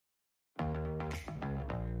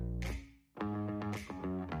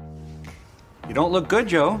You don't look good,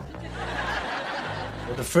 Joe.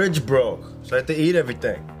 Well, the fridge broke, so I had to eat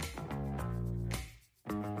everything.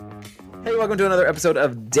 Hey, welcome to another episode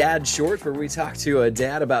of Dad Short, where we talk to a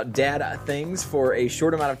dad about dad things for a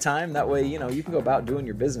short amount of time. That way, you can go about doing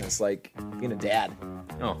your business, like being a dad.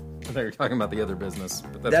 Oh, I thought you were talking about the other business,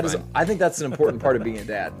 but that's fine. I think that's an important part of being a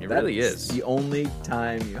dad. It really is. The only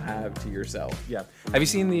time you have to yourself. Yeah. Have you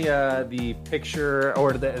seen the picture,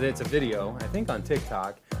 or it's a video, I think on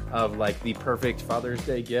TikTok, of like the perfect Father's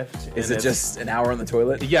Day gift? Is it just an hour on the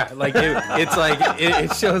toilet? Yeah, like it's like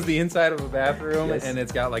it shows the inside of a bathroom, yes. And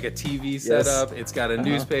it's got like a TV set up, it's got a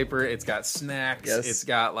newspaper, it's got snacks, it's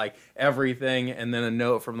got like everything, and then a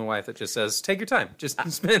note from the wife that just says, "Take your time, just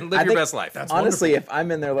live your best life." That's honestly, wonderful. If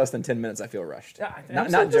I'm in there less than 10 minutes, I feel rushed. Yeah,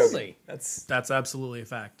 not joking. That's absolutely a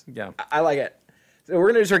fact. Yeah, I like it. So we're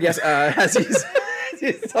gonna introduce our guest as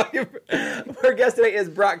he's talking. Our guest today is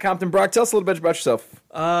Brock Compton. Brock, tell us a little bit about yourself.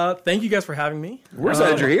 Thank you guys for having me. We're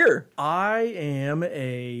excited you're here. I am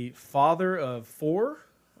a father of 4,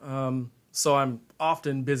 so I'm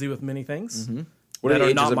often busy with many things that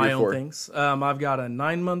are not my own things. I've got a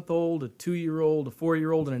 9-month-old, a 2-year-old, a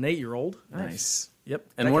 4-year-old, and an 8-year-old. Nice. Yep.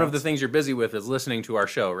 And one of the things you're busy with is listening to our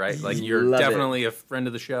show, right? Like you're definitely a friend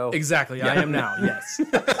of the show. Exactly. Yeah. I am now. Yes.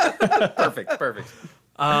 Perfect.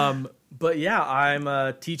 But yeah, I'm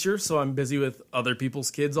a teacher, so I'm busy with other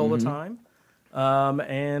people's kids all the time.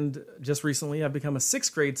 And just recently, I've become a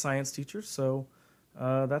 6th grade science teacher, so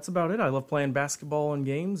that's about it. I love playing basketball and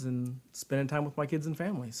games and spending time with my kids and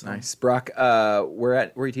family. So. Nice. Brock,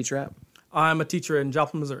 where are you teacher at? I'm a teacher in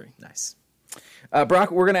Joplin, Missouri. Nice.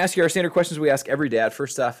 Brock, we're going to ask you our standard questions we ask every dad.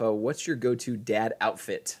 First off, what's your go-to dad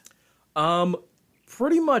outfit?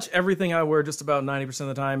 Pretty much everything I wear just about 90% of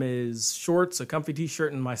the time is shorts, a comfy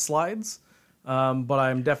t-shirt, and my slides. But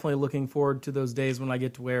I'm definitely looking forward to those days when I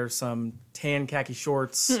get to wear some tan khaki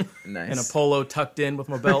shorts and a polo tucked in with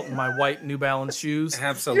my belt and my white New Balance shoes.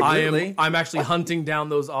 Absolutely. I'm actually hunting down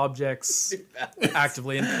those objects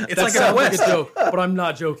actively. And it's like a joke, but I'm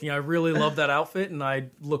not joking. I really love that outfit, and I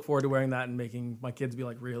look forward to wearing that and making my kids be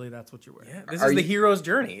like, really, that's what you're wearing? Yeah, this is the hero's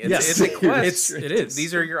journey. It's a quest. It is.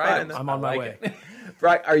 These are your items. I'm on my way.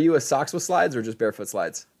 Brock, are you a socks with slides or just barefoot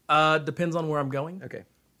slides? Depends on where I'm going. Okay.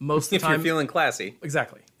 Most of the time, if you're feeling classy.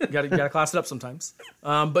 Exactly. You gotta class it up sometimes.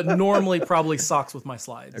 But normally probably socks with my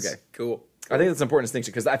slides. Okay, cool. I think that's an important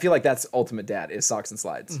distinction because I feel like that's ultimate dad is socks and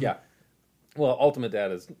slides. Yeah. Well, ultimate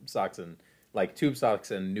dad is socks and like tube socks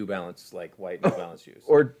and New Balance, like white New Balance shoes.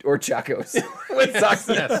 Or Chacos with socks.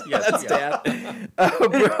 Yes, that's dad.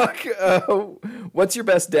 Brock, what's your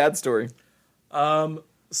best dad story?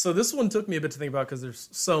 So this one took me a bit to think about because there's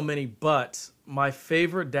so many, but my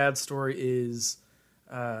favorite dad story is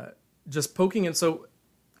just poking in. So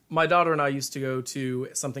my daughter and I used to go to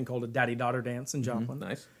something called a daddy-daughter dance in Joplin.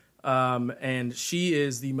 Nice. And she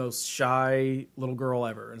is the most shy little girl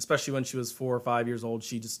ever. And especially when she was 4 or 5 years old,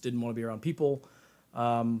 she just didn't want to be around people.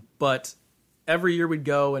 But every year we'd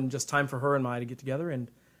go and just time for her and I to get together. And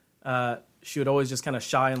she would always just kind of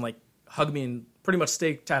shy and like hug me and pretty much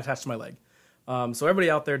stay attached to my leg. So everybody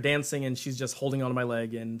out there dancing and she's just holding onto my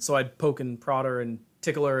leg. And so I'd poke and prod her and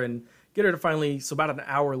tickle her and get her to finally, so about an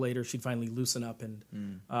hour later, she'd finally loosen up.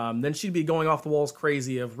 And then she'd be going off the walls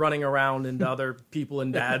crazy of running around into other people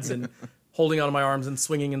and dads and holding onto my arms and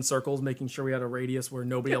swinging in circles, making sure we had a radius where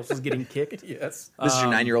nobody else was getting kicked. Yes. This is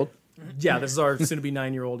your 9-year-old? Yeah, this is our soon-to-be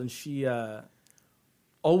 9-year-old. And she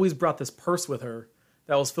always brought this purse with her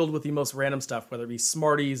that was filled with the most random stuff, whether it be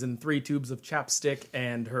Smarties and 3 tubes of chapstick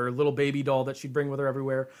and her little baby doll that she'd bring with her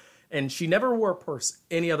everywhere. And she never wore a purse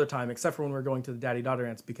any other time except for when we were going to the daddy-daughter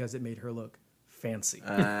dance because it made her look fancy.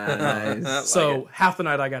 Nice. So half the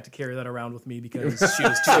night I got to carry that around with me because she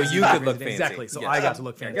was too. So you could look fancy. Exactly. So I got to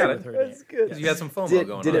look fancy with her. That's good. You had some FOMO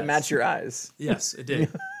going on. Did it match your eyes? Yes, it did.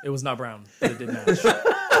 It was not brown, but it did match.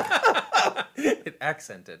 It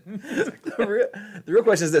accented. The real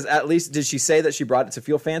question is this. At least, did she say that she brought it to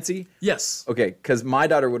feel fancy? Yes. Okay, because my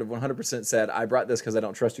daughter would have 100% said, I brought this because I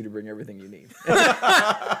don't trust you to bring everything you need. That's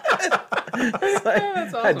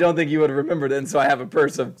awesome. I don't think you would have remembered it, and so I have a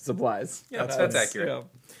purse of supplies. Yeah, that's accurate.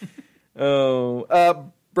 Yeah.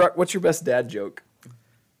 Brock, what's your best dad joke?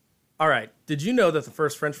 All right. Did you know that the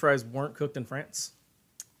first French fries weren't cooked in France?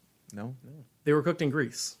 No. They were cooked in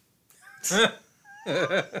Greece. I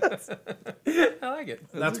like it.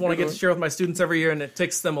 That's one I get to share with my students every year, and it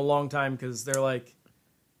takes them a long time because they're like,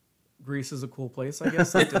 Greece is a cool place, I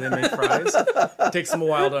guess. Like, do they make fries? It takes them a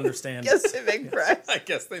while to understand. Yes, they make fries. I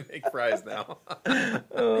guess they make fries now.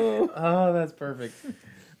 Oh, that's perfect.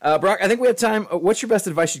 Brock, I think we have time. What's your best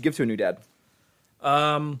advice you'd give to a new dad?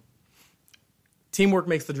 Teamwork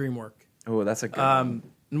makes the dream work. Oh, that's a good one.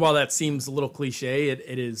 And while that seems a little cliche,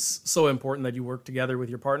 it is so important that you work together with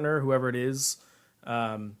your partner, whoever it is,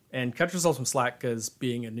 and cut yourself some slack because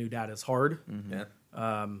being a new dad is hard.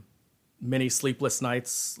 Yeah. Many sleepless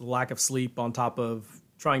nights, lack of sleep on top of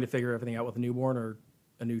trying to figure everything out with a newborn or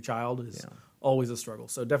a new child is always a struggle.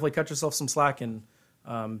 So definitely cut yourself some slack and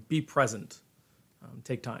be present.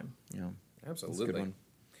 Take time. Yeah, Absolutely.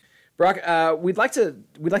 Brock, we'd like to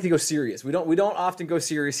go serious. We don't often go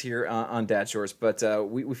serious here on Dad Shorts, but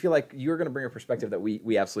we feel like you're going to bring a perspective that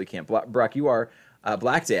we absolutely can't. Brock, you are a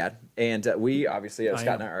black dad, and we obviously,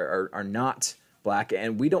 Scott and I are not black,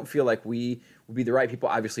 and we don't feel like we would be the right people,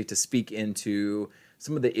 obviously, to speak into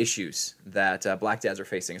some of the issues that black dads are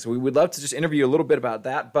facing. So we would love to just interview you a little bit about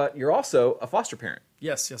that, but you're also a foster parent.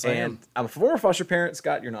 Yes, I am. I'm a former foster parent.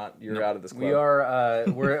 Scott, you're not. You're out of this club. We are.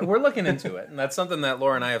 We're looking into it, and that's something that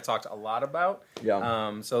Laura and I have talked a lot about.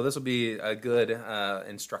 Yeah. So this will be a good,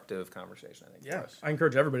 instructive conversation, I think. Yeah, I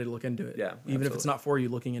encourage everybody to look into it. Yeah, even if it's not for you,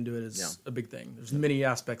 looking into it is a big thing. There's many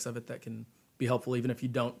aspects of it that can be helpful, even if you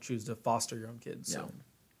don't choose to foster your own kids. So.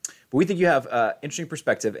 But we think you have interesting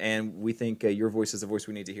perspective, and we think your voice is the voice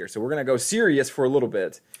we need to hear. So we're going to go serious for a little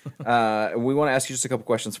bit. We want to ask you just a couple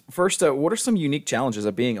questions. First, what are some unique challenges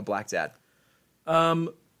of being a black dad?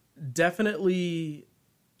 Definitely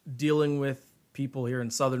dealing with people here in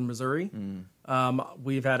southern Missouri.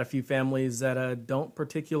 We've had a few families that don't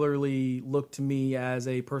particularly look to me as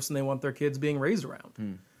a person they want their kids being raised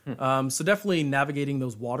around. So definitely navigating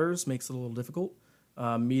those waters makes it a little difficult.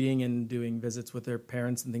 Meeting and doing visits with their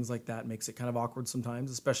parents and things like that makes it kind of awkward sometimes,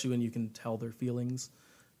 especially when you can tell their feelings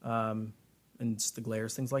and just the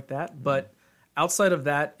glares, things like that. But outside of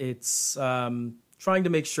that, it's trying to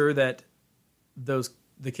make sure that the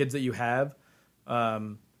kids that you have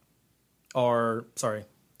trying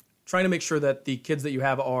to make sure that the kids that you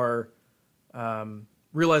have are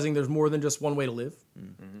realizing there's more than just one way to live,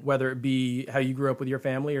 whether it be how you grew up with your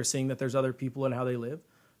family or seeing that there's other people and how they live.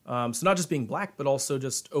 So not just being black, but also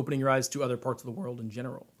just opening your eyes to other parts of the world in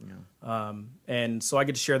general. Yeah. And so I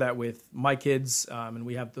get to share that with my kids, and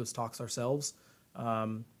we have those talks ourselves.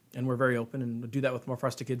 And we're very open and do that with more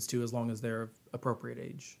foster kids too, as long as they're of appropriate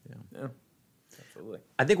age. Yeah, absolutely.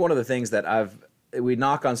 I think one of the things that we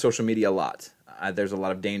knock on social media a lot. There's a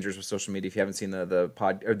lot of dangers with social media. If you haven't seen the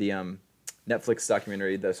Netflix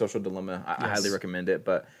documentary, The Social Dilemma, I highly recommend it.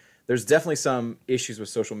 But there's definitely some issues with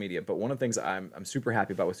social media, but one of the things I'm super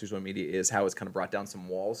happy about with social media is how it's kind of brought down some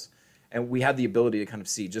walls, and we have the ability to kind of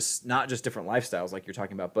see not just different lifestyles like you're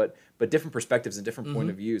talking about, but different perspectives and different point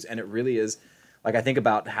of views. And it really is, like, I think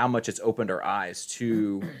about how much it's opened our eyes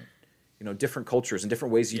to, different cultures and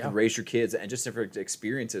different ways you can raise your kids and just different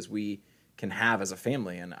experiences we can have as a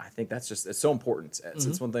family. And I think it's so important.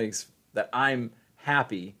 It's one of the things that I'm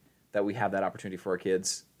happy that we have that opportunity for our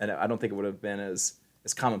kids, and I don't think it would have been as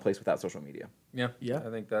commonplace without social media. Yeah. I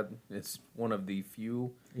think that it's one of the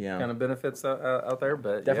few kind of benefits out there,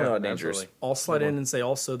 but definitely not dangerous. Absolutely. I'll slide in and say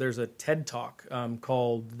also there's a TED Talk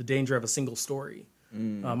called The Danger of a Single Story.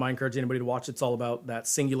 I encourage anybody to watch. It's all about that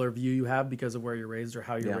singular view you have because of where you're raised or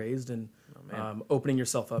how you're raised, and opening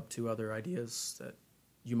yourself up to other ideas that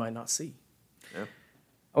you might not see. Yeah.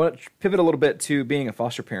 I want to pivot a little bit to being a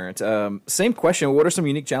foster parent. Same question. What are some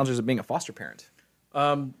unique challenges of being a foster parent?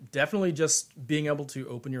 Definitely just being able to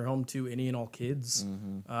open your home to any and all kids.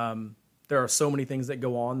 There are so many things that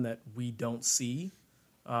go on that we don't see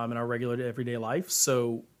in our regular everyday life.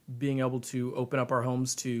 So being able to open up our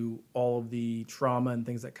homes to all of the trauma and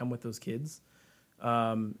things that come with those kids,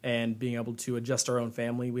 and being able to adjust our own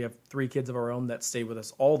family. We have 3 kids of our own that stay with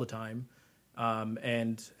us all the time,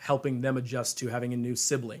 and helping them adjust to having a new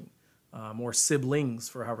sibling, or siblings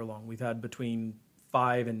for however long. We've had between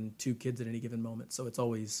 5 and 2 kids at any given moment. So it's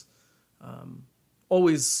always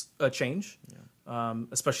a change,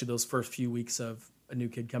 especially those first few weeks of a new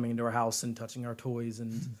kid coming into our house and touching our toys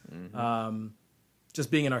and just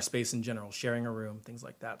being in our space in general, sharing a room, things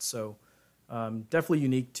like that. So definitely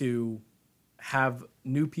unique to have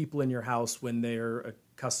new people in your house when they're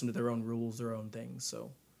accustomed to their own rules, their own things.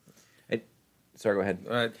 So. Sorry, go ahead.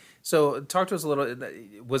 All right. So talk to us a little.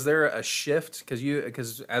 Was there a shift?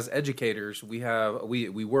 Because as educators, we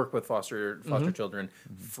work with foster children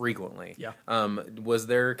frequently. Yeah. Was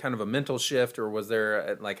there kind of a mental shift, or was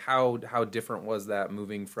there how different was that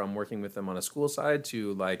moving from working with them on a school side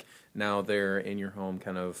to now they're in your home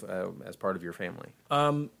kind of as part of your family?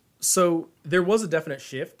 So there was a definite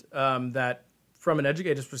shift that from an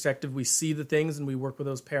educator's perspective, we see the things and we work with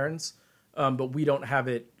those parents, but we don't have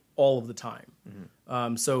it all of the time.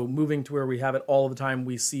 So moving to where we have it all of the time,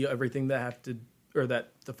 we see everything that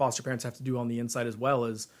the foster parents have to do on the inside, as well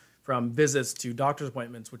as from visits to doctor's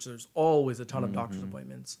appointments, which there's always a ton of doctor's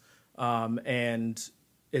appointments. And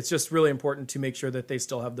it's just really important to make sure that they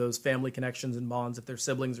still have those family connections and bonds if their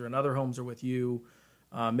siblings are in other homes or with you,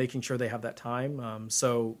 making sure they have that time.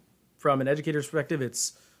 So from an educator's perspective,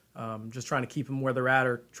 it's just trying to keep them where they're at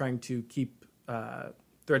or trying to keep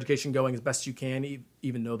their education going as best you can,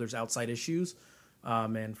 even though there's outside issues.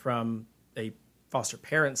 And from a foster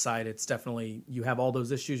parent side, it's definitely you have all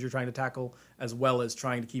those issues you're trying to tackle as well as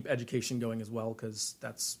trying to keep education going as well, because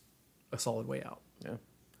that's a solid way out. Yeah,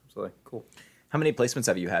 absolutely. Cool. How many placements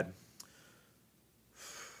have you had?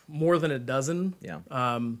 More than a dozen.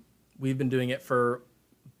 Yeah. We've been doing it for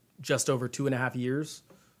just over 2.5 years.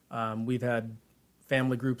 We've had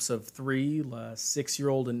family groups of 3, a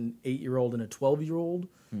 6-year-old, an 8-year-old, and a 12-year-old.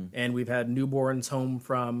 And we've had newborns home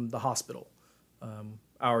from the hospital.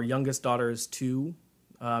 Our youngest daughter is 2,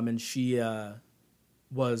 and she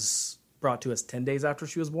was brought to us 10 days after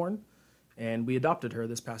she was born, and we adopted her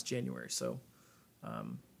this past January. So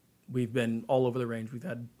we've been all over the range. We've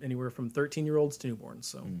had anywhere from 13-year-olds to newborns.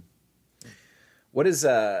 So. What is,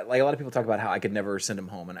 like a lot of people talk about how I could never send them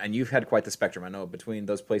home, and you've had quite the spectrum. I know between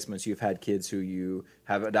those placements, you've had kids who you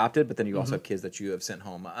have adopted, but then you also have kids that you have sent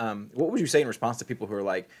home. What would you say in response to people who are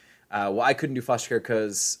like, well, I couldn't do foster care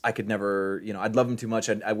because I could never, I'd love them too much.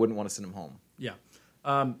 I wouldn't want to send them home. Yeah.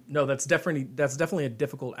 No, that's definitely a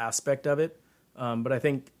difficult aspect of it. But I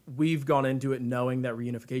think we've gone into it knowing that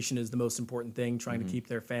reunification is the most important thing, trying to keep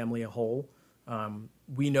their family a whole.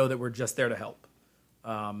 We know that we're just there to help.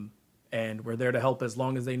 And we're there to help as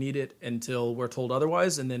long as they need it until we're told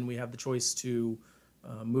otherwise. And then we have the choice to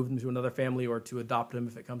move them to another family or to adopt them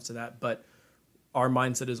if it comes to that. But our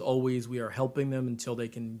mindset is always we are helping them until they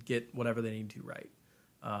can get whatever they need to right.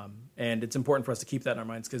 And it's important for us to keep that in our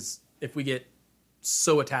minds, because if we get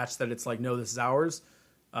so attached that it's like, no, this is ours,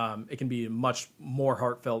 it can be much more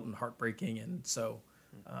heartfelt and heartbreaking. And so,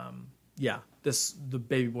 the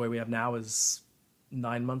baby boy we have now is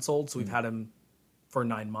 9 months old. So we've had him for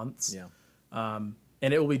 9 months. Yeah.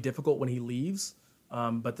 And it will be difficult when he leaves.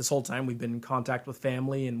 But this whole time we've been in contact with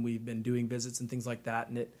family and we've been doing visits and things like that.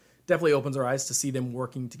 And it definitely opens our eyes to see them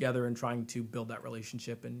working together and trying to build that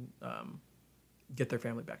relationship and get their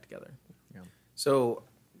family back together. Yeah. So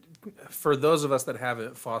for those of us that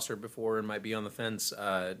haven't fostered before and might be on the fence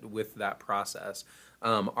with that process,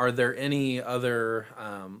 are there any other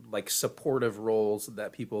like supportive roles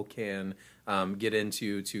that people can get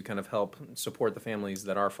into to kind of help support the families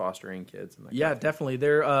that are fostering kids? And that Yeah, kind of thing? definitely.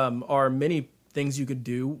 There are many things you could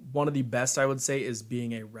do. One of the best, I would say, is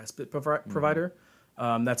being a respite provider.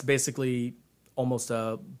 That's basically almost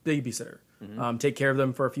a babysitter. Take care of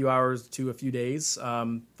them for a few hours to a few days.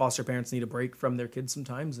 Foster parents need a break from their kids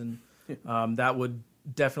sometimes, and that would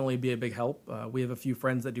definitely be a big help. We have a few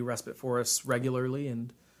friends that do respite for us regularly,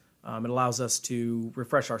 and it allows us to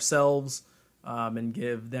refresh ourselves and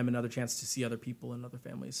give them another chance to see other people and other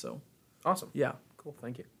families. So, Awesome. yeah, Cool.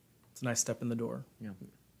 Thank you. it's a nice step in the door. Yeah.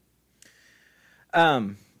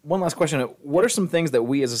 One last question. What are some things that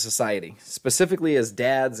we as a society, specifically as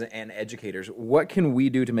dads and educators, what can we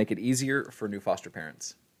do to make it easier for new foster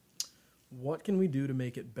parents? What can we do to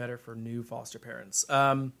make it better for new foster parents?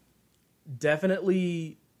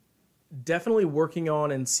 Definitely working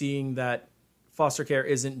on and seeing that foster care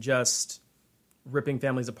isn't just ripping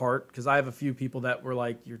families apart. Because I have a few people that were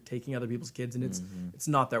like, "You're taking other people's kids," and it's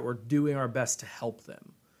not that. We're doing our best to help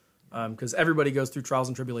them. Because everybody goes through trials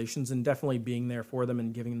and tribulations, and definitely being there for them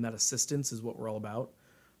and giving them that assistance is what we're all about.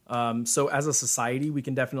 So as a society, we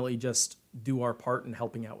can definitely just do our part in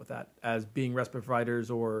helping out with that, as being respite providers,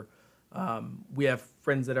 or we have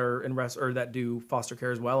friends that are in or that do foster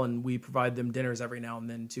care as well, and we provide them dinners every now and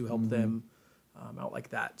then to help them out like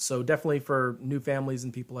that. So definitely for new families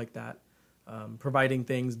and people like that, providing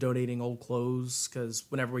things, donating old clothes, because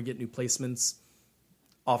whenever we get new placements,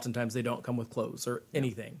 oftentimes they don't come with clothes or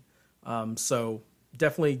anything. So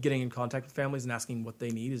definitely getting in contact with families and asking what they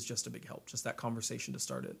need is just a big help. Just that conversation to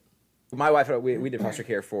start it. My wife, we did foster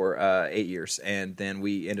care for 8 years, and then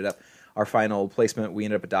we ended up, our final placement, we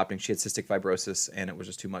ended up adopting. She had cystic fibrosis, and it was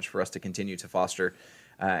just too much for us to continue to foster.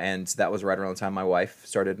 And that was right around the time my wife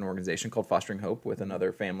started an organization called Fostering Hope with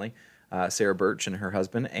another family, Sarah Birch and her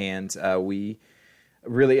husband. And we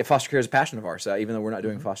really, foster care is a passion of ours. Even though we're not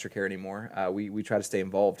doing foster care anymore, we try to stay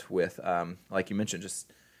involved with, like you mentioned,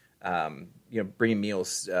 just bringing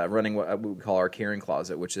meals, running what we call our caring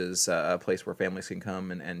closet, which is a place where families can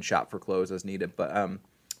come and shop for clothes as needed. But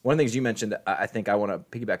one of the things you mentioned, I think I want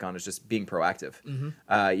to piggyback on, is just being proactive.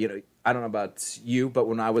 I don't know about you, but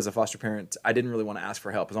when I was a foster parent, I didn't really want to ask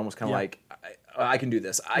for help. It was almost kind of like, I can do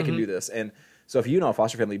this. I can do this. And So if you know a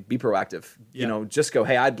foster family, be proactive. Yeah. You know, just go,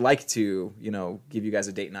 hey, I'd like to, give you guys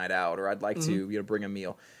a date night out, or I'd like Mm-hmm. to, bring a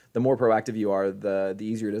meal. The more proactive you are, the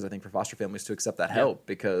easier it is, I think, for foster families to accept that help,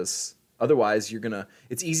 because otherwise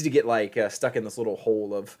it's easy to get stuck in this little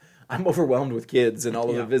hole of, I'm overwhelmed with kids and all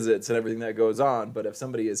of the visits and everything that goes on. But if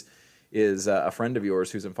somebody is a friend of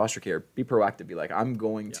yours who's in foster care, be proactive. Be like, I'm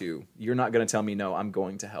going to. You're not going to tell me no. I'm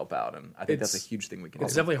going to help out, and I think that's a huge thing we can do.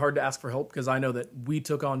 It's definitely hard to ask for help, because I know that we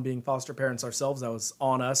took on being foster parents ourselves. That was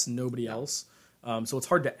on us and nobody else. So it's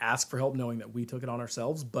hard to ask for help knowing that we took it on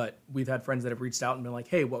ourselves. But we've had friends that have reached out and been like,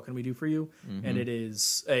 hey, what can we do for you? And it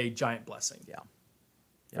is a giant blessing. Yeah.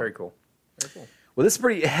 Very cool. Very cool. Well, this is a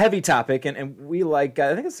pretty heavy topic, and we like.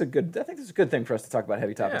 I think it's a good thing for us to talk about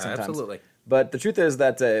heavy topics sometimes. Absolutely. But the truth is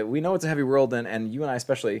that we know it's a heavy world, and you and I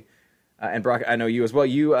especially, and Brock, I know you as well.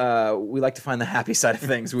 We like to find the happy side of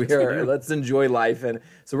things. Let's enjoy life, and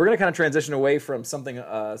so we're going to kind of transition away from something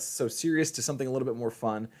so serious to something a little bit more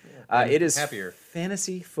fun. It is happier.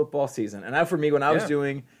 Fantasy football season, and for me, when I was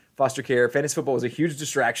doing foster care, fantasy football was a huge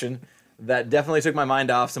distraction. That definitely took my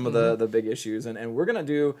mind off some of the big issues, and we're going to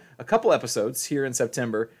do a couple episodes here in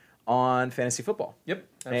September on fantasy football. Yep,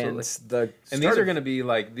 absolutely. And these are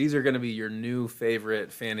going to be your new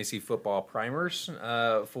favorite fantasy football primers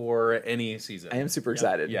for any season. I am super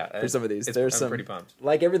excited for some of these. I'm pretty pumped.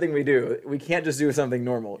 Like everything we do, we can't just do something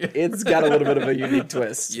normal. It's got a little bit of a unique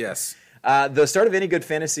twist. Yes. The start of any good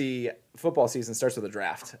fantasy football season starts with a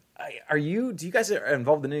draft. Do you guys are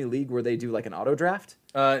involved in any league where they do like an auto draft?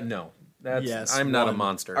 No. I'm not a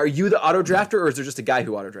monster. Are you the auto drafter, or is there just a guy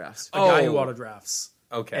who auto drafts? A guy who auto drafts.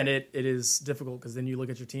 Okay. And it is difficult, because then you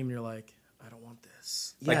look at your team and you're like, I don't want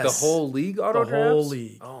this. Like the whole league auto drafts? The whole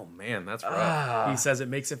league. Oh, man, that's rough. He says it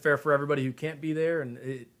makes it fair for everybody who can't be there.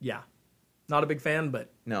 And not a big fan,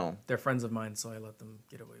 but No. they're friends of mine, so I let them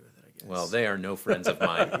get away with it, I guess. Well, they are no friends of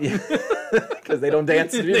mine. Because they don't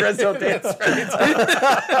dance. Your friends don't dance.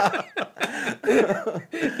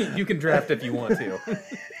 You can draft if you want to.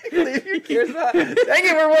 Who cares about? Dang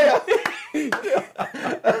it, we're way off.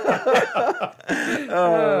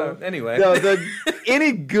 Anyway. No,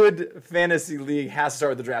 any good fantasy league has to start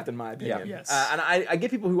with the draft, in my opinion. Yeah. Yes. And I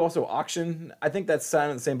get people who also auction. I think that's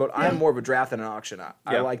kind of the same boat. I'm more of a draft than an auction.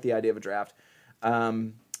 I like the idea of a draft.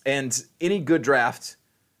 And any good draft,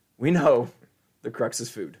 we know the crux is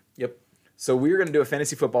food. Yep. So we're going to do a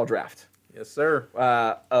fantasy football draft. Yes, sir.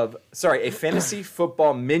 A fantasy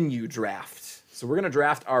football menu draft. So we're going to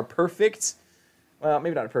draft our perfect, well,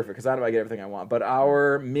 maybe not a perfect, because I don't know if I get everything I want, but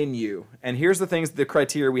our menu. And here's the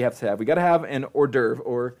criteria we have to have. We got to have an hors d'oeuvre,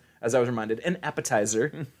 or, as I was reminded, an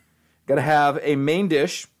appetizer. Got to have a main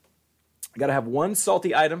dish. Got to have one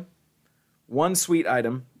salty item, one sweet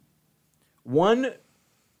item, one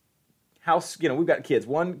house, we've got kids,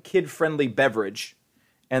 one kid-friendly beverage,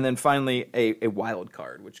 and then finally a wild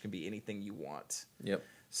card, which can be anything you want. Yep.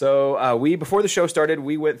 So before the show started,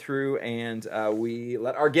 we went through and we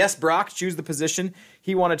let our guest Brock choose the position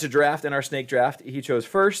he wanted to draft in our snake draft. He chose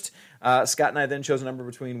first. Scott and I then chose a number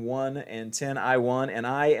between 1 and 10. I won, and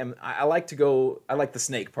I like the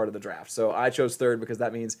snake part of the draft. So I chose third, because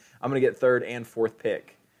that means I'm going to get third and fourth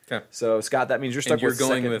pick. Okay. So Scott, that means you're stuck and you're with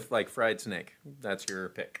going second. with like fried snake. That's your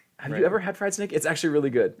pick. Have you ever had fried snake? It's actually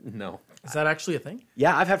really good. No. Is that actually a thing?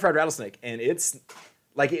 Yeah, I've had fried rattlesnake, and it's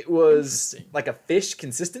like it was like a fish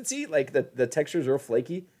consistency. Like the texture is real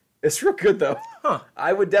flaky. It's real good though. Huh.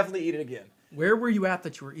 I would definitely eat it again. Where were you at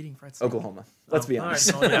that you were eating fried snake? Oklahoma. Let's be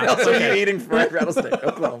honest. All right. Oh, yeah. Also, you eating fried rattlesnake,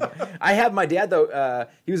 Oklahoma. I have my dad though.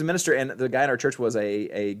 He was a minister, and the guy in our church was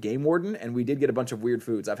a game warden, and we did get a bunch of weird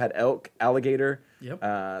foods. I've had elk, alligator,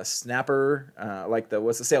 snapper,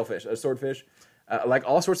 what's the sailfish, a swordfish. Like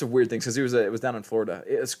all sorts of weird things, because it was down in Florida.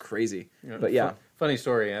 It was crazy. But yeah. Funny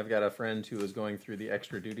story. I've got a friend who was going through the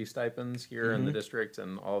extra duty stipends here in the district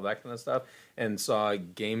and all of that kind of stuff, and saw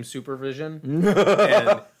game supervision,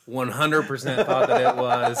 and 100% thought that it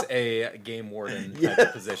was a game warden type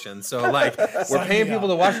of position. So like, we're paying people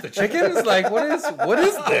to watch the chickens? Like, what is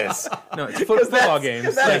this? No, it's football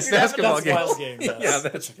games. Like basketball games. Wild game.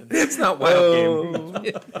 It's not wild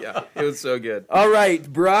game. Yeah, it was so good. All right,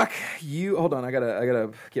 Brock, hold on. I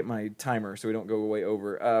gotta get my timer so we don't go way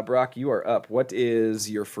over. Brock, you are up. What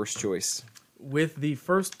is your first choice? With the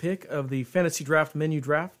first pick of the Fantasy Draft menu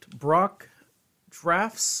draft, Brock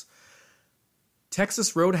drafts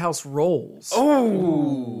Texas Roadhouse rolls.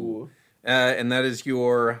 Oh, and that is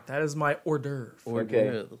your That is my hors d'oeuvre.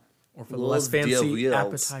 okay. Or for the less fancy,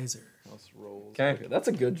 appetizer. Okay, that's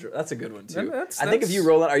a good one too. That's- I think if you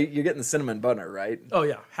roll it, you're getting the cinnamon butter, right? Oh,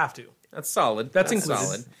 yeah, have to. That's solid. That's included.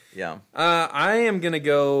 solid. Yeah. I am gonna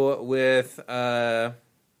go with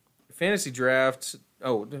fantasy draft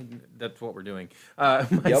Oh, that's what we're doing.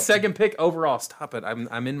 My second pick overall. Stop it!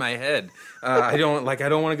 I'm in my head. I don't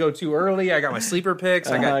want to go too early. I got my sleeper picks.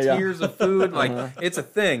 I got tiers of food. Like it's a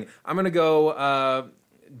thing. I'm gonna go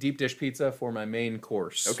deep dish pizza for my main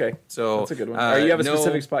course. Okay, so that's a good one. You have a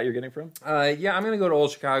specific spot you're getting from? Yeah, I'm gonna go to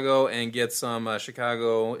Old Chicago and get some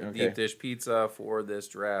Chicago deep dish pizza for this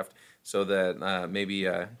draft, so that maybe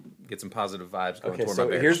get some positive vibes going toward my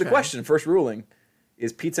Bears. Here's the question. First ruling: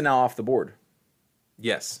 is pizza now off the board?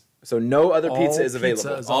 Yes. So no other All pizza is pizza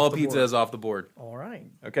available. is All off the pizza board. is off the board. All right.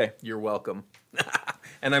 Okay. You're welcome.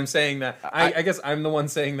 And I'm saying that I guess I'm the one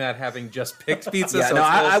saying that, having just picked pizza. Yeah, so no, it's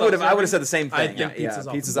I would have self-serving. said the same thing. I think pizza's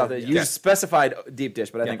off pizza's the off the board. You Yeah. specified deep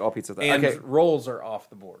dish, but I think all pizza's off. And Okay, rolls are off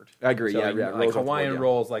the board. I agree. So, Yeah, like rolls off the Hawaiian board, yeah.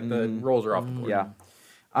 rolls, like the rolls are off the board. Yeah,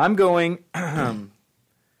 I'm going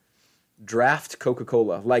draft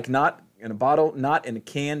Coca-Cola, like not in a bottle, not in a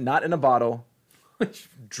can, not in a bottle.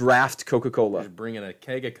 Draft Coca-Cola. Just bringing a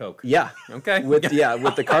keg of Coke. Yeah. Okay. With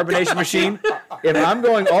the carbonation machine. If I'm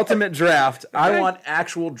going ultimate draft, I want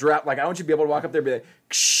actual draft. Like I want you to be able to walk up there and be like,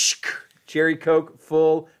 cherry Coke,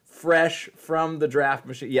 full, fresh from the draft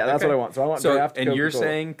machine. Yeah, that's what I want. So I want draft and Coca-Cola. you're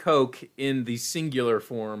saying Coke in the singular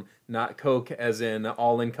form, not Coke as in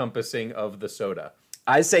all-encompassing of the soda.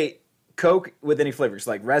 I say Coke with any flavors,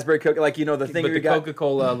 like raspberry Coke, like the thing But you the got.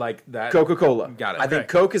 Coca-Cola, like that. Coca-Cola. Got it. I think Okay.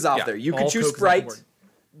 Coke is off Yeah. there. You All can choose Coke is off the Sprite, board.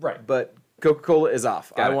 Right. but Coca-Cola is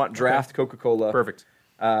off. Got I it. want draft Coca-Cola. Perfect.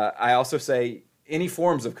 I also say any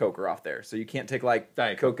forms of Coke are off there, so you can't take like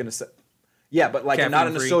Diet Coke in a yeah, but like not in a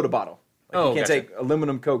Caffeine-free. soda bottle. Like, you can't gotcha. take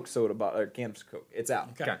aluminum Coke soda bottle or cans of Coke. It's out.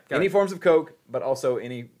 Okay, got Any it. forms of Coke, but also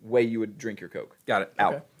any way you would drink your Coke. Got it.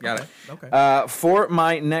 Out. Okay. Got it. Okay. For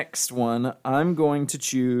my next one, I'm going to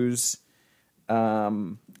choose.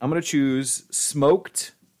 I'm going to choose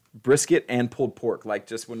smoked brisket and pulled pork. Like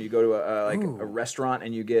just when you go to a restaurant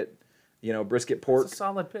and you get, brisket pork. It's a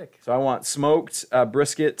solid pick. So I want smoked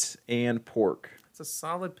brisket and pork. It's a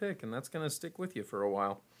solid pick, and that's going to stick with you for a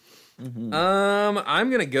while. I'm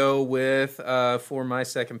going to go with, for my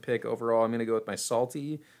second pick overall, I'm going to go with my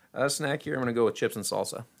salty snack here. I'm going to go with chips and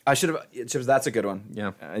salsa. I should have chips. That's a good one.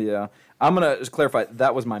 Yeah. Yeah. I'm going to just clarify.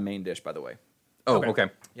 That was my main dish, by the way. Oh, okay.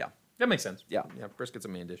 Yeah. That makes sense. Yeah. Yeah, brisket's a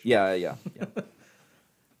main dish. Yeah.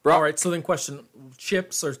 All right. So then, question: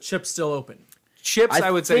 chips are chips still open? Chips, I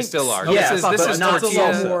would say, think still are. yeah, this but is not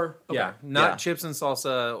tortilla. salsa. Yeah, not Yeah. chips and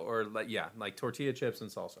salsa, or like tortilla chips and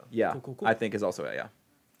salsa. Yeah. Cool. I think is also yeah.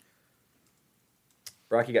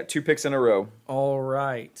 Brock, you got 2 picks in a row. All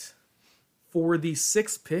right. For the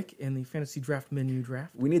 6th pick in the fantasy draft menu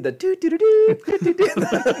draft, We need the do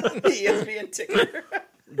ESPN ticker.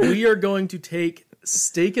 we are going to take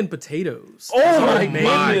steak and potatoes. Oh as our my main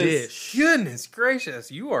goodness. dish. Goodness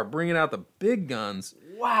gracious, you are bringing out the big guns.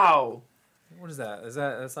 Wow. What is that?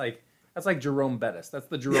 That's like Jerome Bettis. That's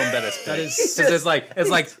the Jerome Bettis pick. That is- 'Cause it's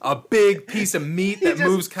like a big piece of meat that just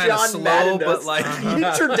moves kind of John slow, Maddened but us. like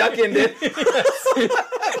Turduckened it.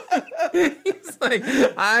 it's like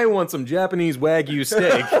I want some Japanese Wagyu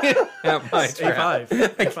steak at my draft.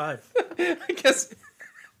 A5. I guess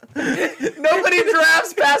Nobody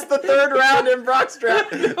drafts past the 3rd round in Brock's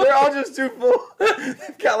draft. They're all just too full.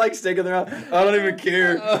 They've got like steak in their mouth. I don't even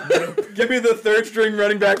care. Give me the 3rd string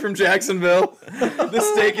running back from Jacksonville. This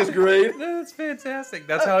steak is great. that's fantastic.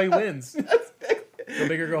 That's how he wins. Go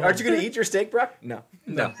big or go home. Aren't you going to eat your steak, Brock? No.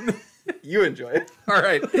 No. You enjoy it. All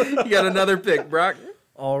right, you got another pick, Brock.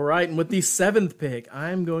 All right, and with the 7th pick,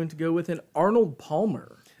 I'm going to go with an Arnold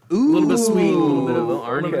Palmer. A little bit sweet, a little bit of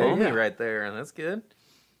Arnie okay, Palmy yeah. right there, and that's good.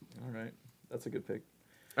 All right. That's a good pick.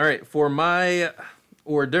 All right, for my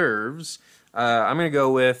hors d'oeuvres, I'm going to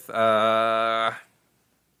go with, let's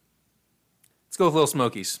go with Little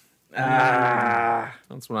Smokies.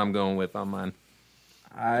 That's what I'm going with on mine.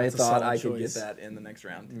 I a thought solid I could choice. get that in the next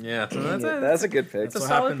round. Yeah, so That's a good pick. that's a what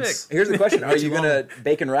solid happens. pick. Here's the question: are you gonna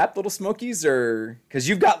bacon wrap Little Smokies, or because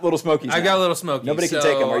you've got Little Smokies? I now. got Little Smokies. Nobody can so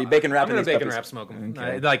take them. Are you bacon wrapping I'm these gonna bacon puppies? wrap smoke them.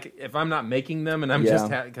 Okay. Like if I'm not making them, and I'm Yeah.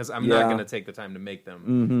 just because I'm Yeah. not gonna take the time to make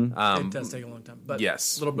them. It does take a long time. But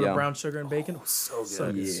yes. a little bit Yeah. of brown sugar and bacon. So So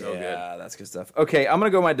good. good. So good. Yeah, that's good stuff. Okay, I'm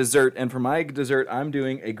gonna go my dessert, and for my dessert, I'm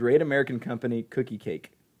doing a Great American Company cookie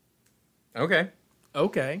cake. Okay.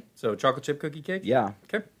 Okay. So chocolate chip cookie cake. Yeah,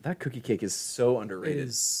 Okay. that cookie cake is so It underrated.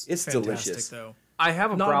 is It's fantastic, delicious. though. I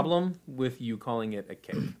have a Not- problem with you calling it a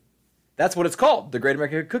cake. That's what it's called, the Great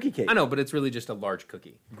American Cookie Cake. I know, but it's really just a large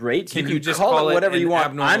cookie. Great. Can you you just call call it it whatever an you want?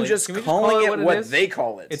 abnormally- I'm just Can we just calling call it it what it what is? they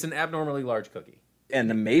call it. It's an abnormally large cookie. an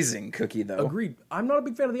amazing cookie, though. Agreed. I'm not a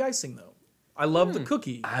big fan of the icing, though. I love the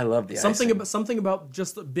cookie. I love the something about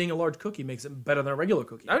just being a large cookie makes it better than a regular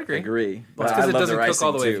cookie. I would agree. But Because it I love doesn't their cook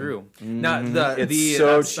all the way icing, through. too. Now,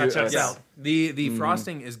 that checks out. The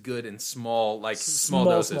frosting is good in small doses. Small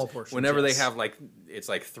portions, Whenever yes. they have it's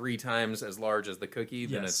like 3 times as large as the cookie,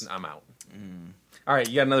 then Yes. I'm out. All right,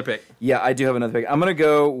 you got another pick. Yeah, I do have another pick. I'm gonna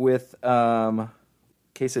go with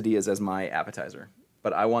quesadillas as my appetizer,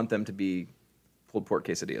 but I want them to be pulled pork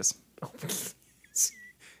quesadillas.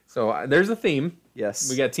 So there's a theme. Yes,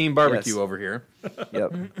 We got Team Barbecue Yes. over here.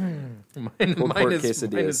 Yep. Mine pork is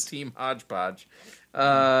quesadillas. Team Hodgepodge.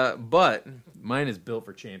 But mine is built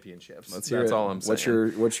for championships. Let's hear That's it. all I'm saying.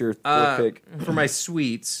 What's your fourth pick? For my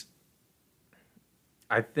sweets,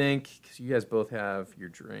 I think, because you guys both have your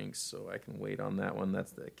drinks, so I can wait on that one.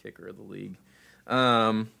 That's the kicker of the league.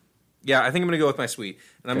 Yeah, I think I'm going to go with my sweet.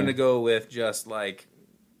 And I'm Okay. going to go with just like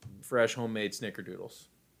fresh homemade snickerdoodles.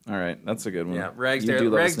 All right, that's a good one. Yeah, You do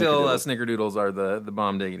love a Ragsdale snickerdoodle. snickerdoodles are the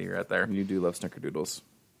bomb diggity right there. You do love snickerdoodles.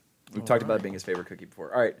 We've talked about it being his favorite cookie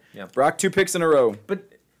before. All right, Yeah. Brock, 2 picks in a row. But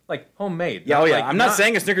like homemade. Yeah, not oh yeah. like- I'm not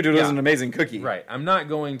saying a snickerdoodle yeah. is an amazing cookie. Right. I'm not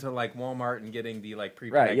going to like Walmart and getting the like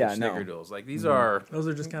prepackaged Right, yeah, no. snickerdoodles. Like these are. Those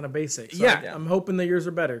are just kind of basic. So Yeah. I'm hoping that yours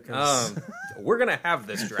are better. 'Cause We're gonna have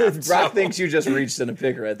this draft. Brock thinks you just reached in a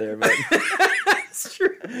pick right there, but That's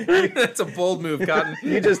true. That's a bold move, Cotton.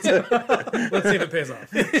 you just let's see if it pays off.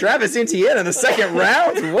 Travis Etienne in the second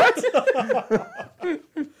round. What?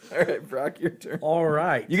 All right, Brock, your turn. All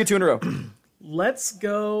right. You get 2 in a row. Let's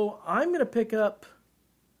go. I'm going to pick up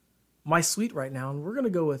my sweet right now, and we're going to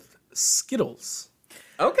go with Skittles.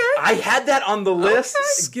 Okay. I had that on the list.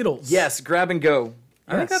 Skittles. Yes, grab and go.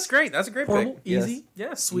 I think that's great. That's a great Portable, pick. Yes. easy,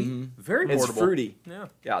 Yeah. sweet. Very It's portable. fruity. Yeah.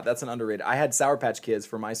 Yeah, that's an underrated. I had Sour Patch Kids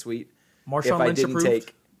for my sweet. Marshawn If I Lynch didn't approved.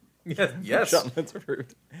 take Yes. Marshawn Lynch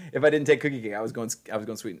approved. If I didn't take Cookie King, I was going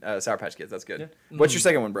sweet. Sour Patch Kids. That's good. What's your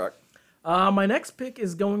second one, Brock? My next pick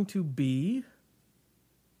is going to be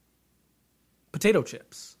potato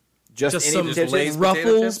chips. Just Just any some potato Lay's chips?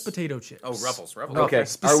 Ruffles chips? potato chips. Oh, Ruffles. Okay.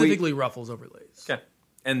 Specifically Ruffles overlays. Okay.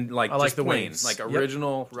 And like I like just the plain, wings. like Yep.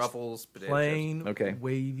 original Ruffles potato Plain, Okay.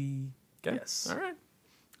 wavy. chips. Okay. Yes. All right.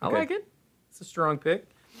 I Okay. like it. It's a strong pick.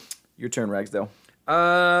 Your turn, Ragsdale.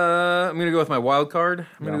 I'm gonna go with my wild card. I'm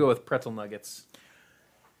Yeah. gonna go with pretzel nuggets.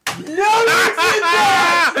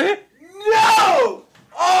 No!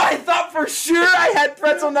 Oh, I thought for sure I had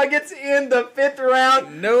pretzel nuggets in the 5th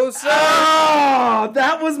round. No, sir. Oh,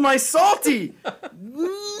 that was my salty.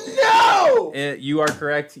 No! You are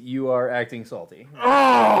correct. You are acting salty.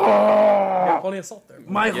 Oh! Plenty of salt there.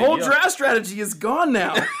 My Yeah, whole yeah. draft strategy is gone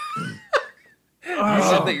now. You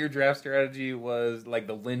said that your draft strategy was like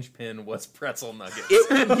the linchpin was pretzel nuggets. You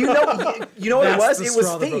know what it That's was? the It was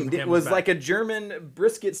straw that broke the themed. It camel's was back. like a German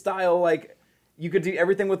brisket style, like you could do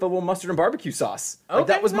everything with a little mustard and barbecue sauce. Like,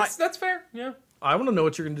 that was that's fair. Yeah. I want to know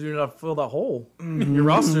what you're going to do to fill that hole. Your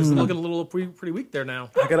roster's looking a little pretty weak there now.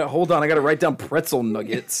 I gotta write down pretzel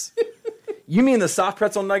nuggets. You mean the soft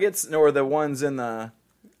pretzel nuggets, or the ones in the?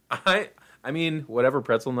 I mean, whatever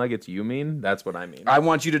pretzel nuggets you mean, that's what I mean. I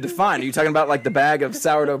want you to define. Are you talking about like the bag of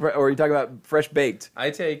sourdough, or are you talking about fresh baked? I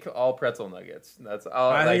take all pretzel nuggets. That's all.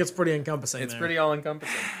 I like, think it's pretty encompassing. it's there. pretty all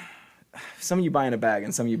encompassing. Some you buy in a bag,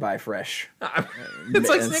 and some you buy fresh. It's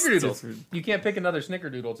like It's- snickerdoodles. You can't pick another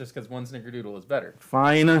snickerdoodle just because one snickerdoodle is better.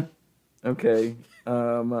 Fine. Okay.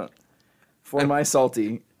 For my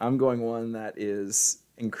salty, I'm going one that is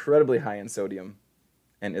incredibly high in sodium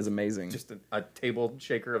and is amazing. Just a table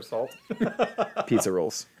shaker of salt. Pizza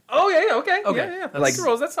rolls. Oh yeah, okay, Okay. yeah. That's Like-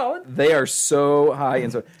 rolls. That's solid. They are so high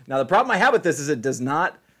in sodium. Now, the problem I have with this is it does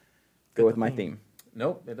not go with my theme,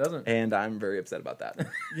 Nope, it doesn't. and I'm very upset about that.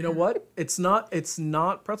 You know what? It's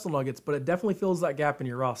not pretzel nuggets, but it definitely fills that gap in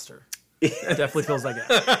your roster. It definitely fills that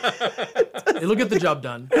gap. It'll get the job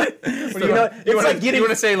done. It's like getting You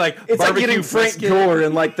want to say like it's like barbecue getting Frank brisket? Gore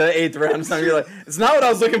in like the 8th round. So you're like, it's not what I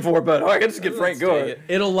was looking for, but I can just get Frank Let's Gore. take it.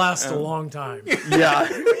 It'll last a long time. Yeah,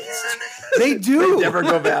 they do. They never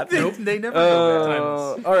go bad. Nope, they never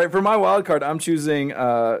go All right, for my wild card, I'm choosing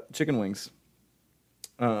chicken wings.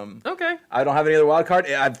 bad. Okay. I don't have any other wild card.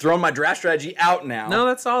 I've thrown my draft strategy out now. No,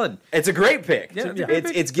 that's solid. It's a great pick. Yeah, it's a great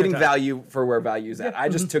pick. It's getting Fantastic. value for where value's at. I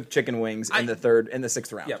just took chicken wings in the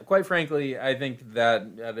 6th round. Yeah, quite frankly, I think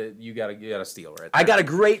that you gotta steal right there. I got a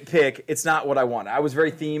great pick. It's not what I wanted. I was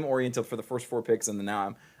very theme oriented for the first 4 picks, and then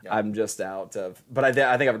now I'm just out of. But I think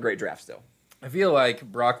I have a great draft still. I feel like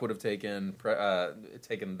Brock would have taken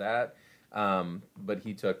that. but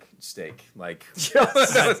he took steak. Like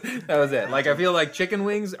that was it. Like I feel like chicken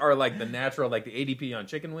wings are like the natural, like the ADP on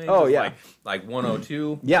chicken wings. Oh, is yeah. like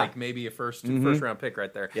 102. Yeah. Like maybe a first round pick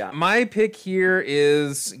right there. Yeah. My pick here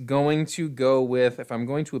is going to go with, if I'm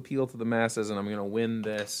going to appeal to the masses and I'm going to win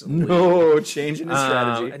this. No, changing the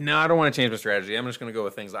strategy. No, I don't want to change my strategy. I'm just going to go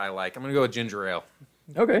with things I like. I'm going to go with ginger ale.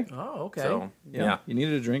 Okay. Oh, okay. So Yeah. You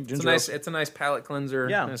needed a drink. it's a nice palate cleanser.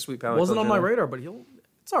 Yeah. A sweet palate. Wasn't on cleanser. my radar, but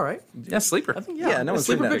it's all right. Yeah, sleeper. I think Yeah, no one's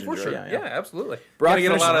sleeper drinking pick that for sure. ginger ale, Yeah, absolutely. Brock, Gotta get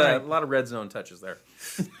a finish- lot of red zone touches there.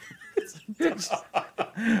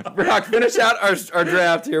 Brock, finish out our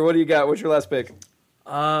draft here. What do you got? What's your last pick?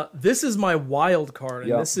 This is my wild card, and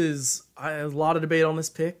Yep. this is I have a lot of debate on this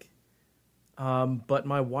pick. But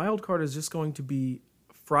my wild card is just going to be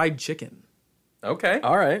fried chicken. Okay.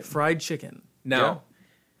 All right. Fried chicken. Now,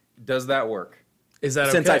 does that work? Is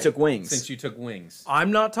that Since okay? I took wings. Since you took wings.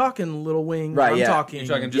 I'm not talking little wing. Right, I'm yeah. talking. You're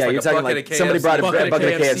talking just Yeah, like you're a talking bucket like of KFC. somebody brought a Bucket of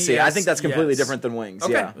bucket of KFC. I yes, think that's completely yes. different than wings.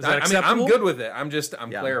 Okay. Yeah. Is that I mean, I'm acceptable? good with it. I'm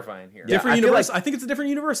Yeah. clarifying here. Yeah. Different I feel university. like- I think it's a different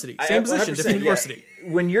university. I- Same position, 100%, different yeah. university.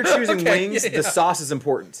 When you're choosing Okay, wings, yeah. the sauce is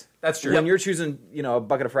important. That's true. When you're choosing, a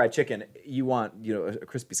bucket of fried chicken, you want, a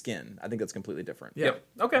crispy skin. I think that's completely different. Yeah. Yep.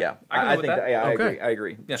 Okay. Yeah. I can live with think that. yeah, Okay. I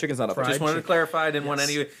agree. Yeah. Chicken's not up Fried there. Just wanted to chicken. clarify. I didn't want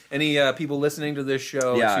any people listening to this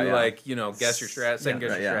show Yeah, to yeah. guess your second guess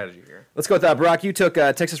your Yeah. strategy here. Let's go with that. Brock, you took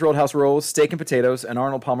Texas Roadhouse rolls, steak and potatoes, an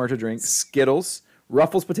Arnold Palmer to drink, Skittles,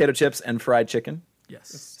 Ruffles potato chips, and fried chicken.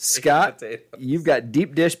 Yes. Scott, potatoes. you've got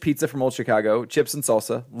deep dish pizza from Old Chicago, chips and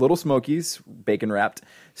salsa, Little Smokies, bacon wrapped,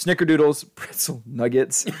 Snickerdoodles, pretzel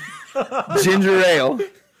nuggets, ginger ale.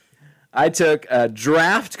 I took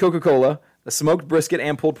draft Coca-Cola, a smoked brisket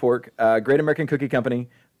and pulled pork, Great American Cookie Company,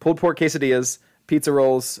 pulled pork quesadillas, pizza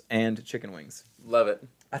rolls, and chicken wings. Love it.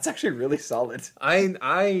 That's actually really solid.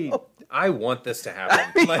 I want this to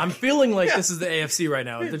happen. Like, I'm feeling like this is the AFC right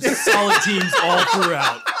now. There's just solid teams all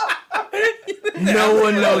throughout. No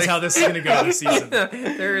one knows how this is going to go this season.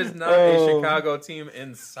 there is not a Chicago team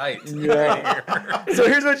in sight. Yeah. So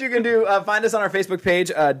here's what you can do. Find us on our Facebook page,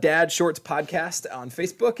 Dad Shorts Podcast on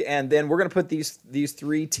Facebook, and then we're going to put these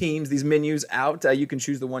three teams, these menus out. You can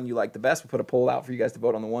choose the one you like the best. We'll put a poll out for you guys to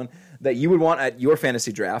vote on the one that you would want at your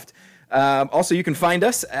fantasy draft. Also, you can find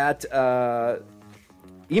us at...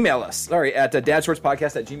 Email us, at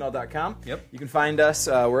dadshortspodcast@gmail.com. Yep. You can find us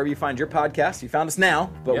wherever you find your podcast. You found us now,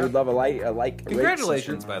 but Yeah. we'd love a like.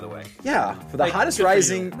 Congratulations, by the way. Yeah, for the hottest good for you.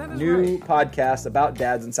 rising That is new podcast about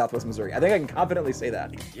dads in Southwest Missouri. I think I can confidently say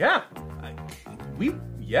that. Yeah.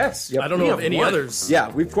 Yes. Yep. I don't We know of have any won. others. Yeah,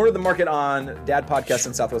 we've cornered the market on dad podcasts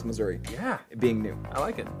in Southwest Missouri, Yeah. being new. I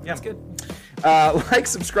like it. Yeah. That's good. Like,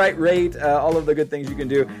 subscribe, rate, all of the good things you can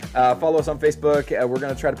do. Follow us on Facebook. We're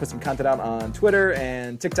going to try to put some content out on Twitter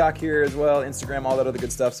and TikTok here as well, Instagram, all that other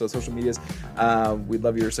good stuff. So social medias. We'd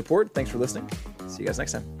love your support. Thanks for listening. See you guys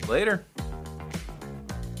next time. Later.